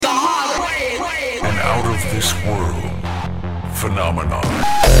this world phenomenon.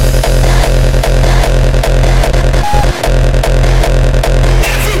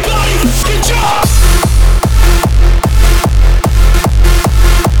 Everybody fucking jump!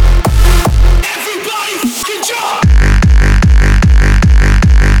 Everybody fucking jump!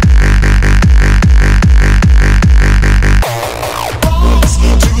 Rise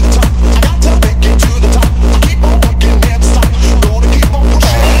to the top. I got to make it to the top. Keep on working, never stop. Gonna keep on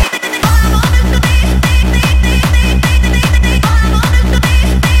pushing.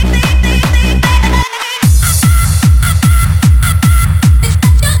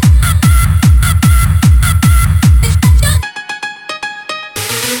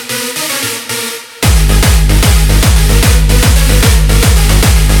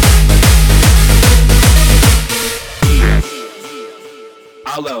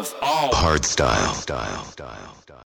 I love all hardstyle.